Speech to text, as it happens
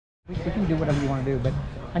We can do whatever you want to do, but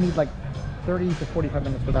I need like 30 to 45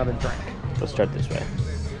 minutes without a drink. Let's start this way.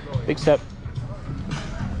 Big step.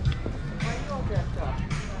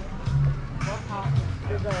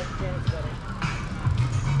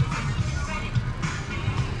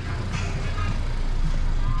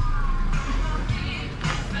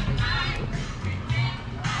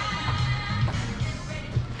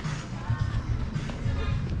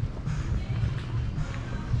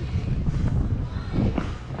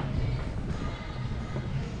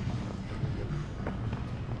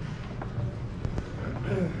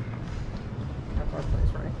 That's our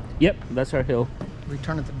place, right? Yep, that's our hill.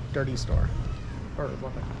 Return at the dirty store. Or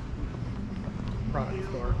what the product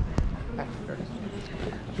store. After the dirty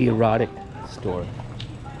store. The erotic store.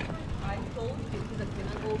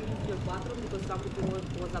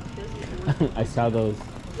 I saw those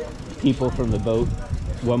people from the boat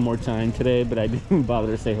one more time today, but I didn't bother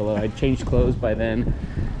to say hello. I changed clothes by then,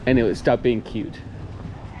 and it stopped being cute.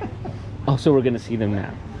 Also, we're gonna see them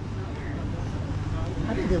now.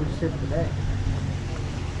 I think they were just here for today.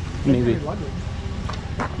 Maybe.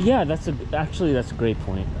 Yeah, actually that's a great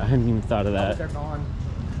point. I hadn't even thought of that. They're gone.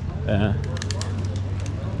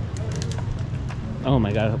 Oh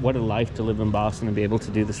my god, what a life to live in Boston and be able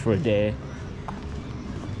to do this for a day.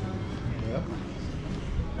 Yep.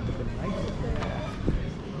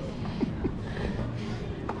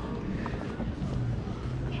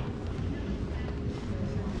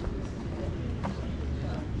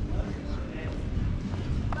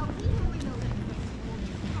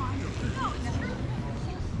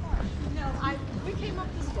 We came up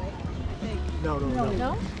this way. No,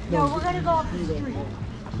 No, we're gonna go up the street.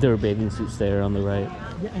 There were bathing suits there on the right.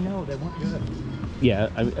 Yeah, I know, they weren't good. Yeah,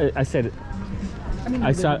 I said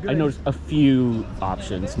I noticed a few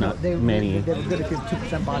options, not many. They were good if you had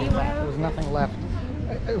 2% body fat. There was nothing left.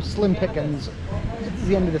 It was slim pickings. It's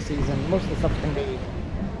the end of the season. Most of the stuff's been made.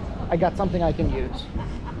 I got something I can use.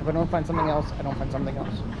 If I don't find something else, I don't find something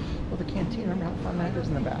else. Well, the canteen, remember how fun that is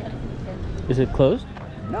in the back? Is it closed?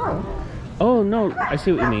 No. Oh no, I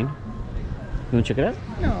see what you mean. You want to check it out?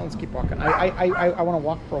 No, let's keep walking. I want to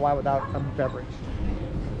walk for a while without a beverage.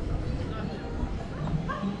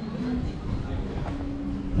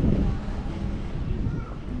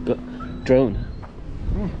 Drone.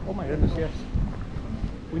 Oh my goodness, yes.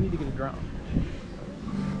 We need to get a drone.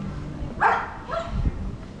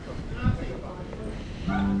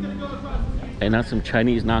 And not some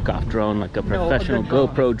Chinese knockoff drone, like a professional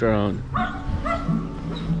GoPro drone.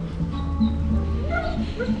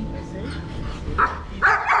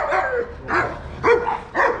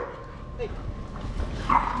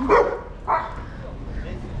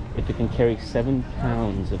 If it can carry 7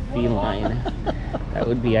 pounds of feline, that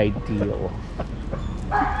would be ideal.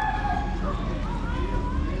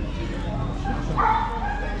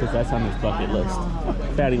 Because that's on his bucket list.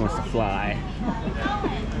 Fatty wants to fly.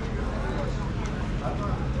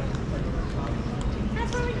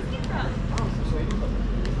 That's where we just came from.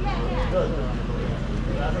 Yeah.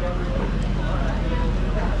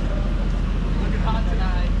 Looking hot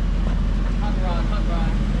tonight. Hot rod, hot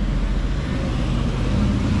rod.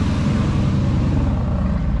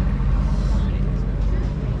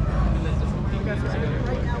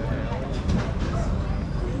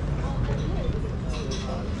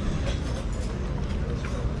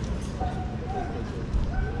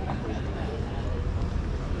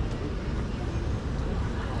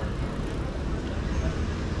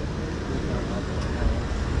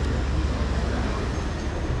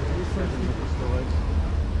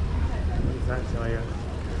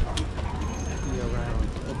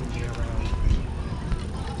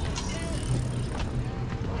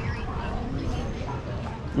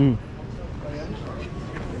 Mm.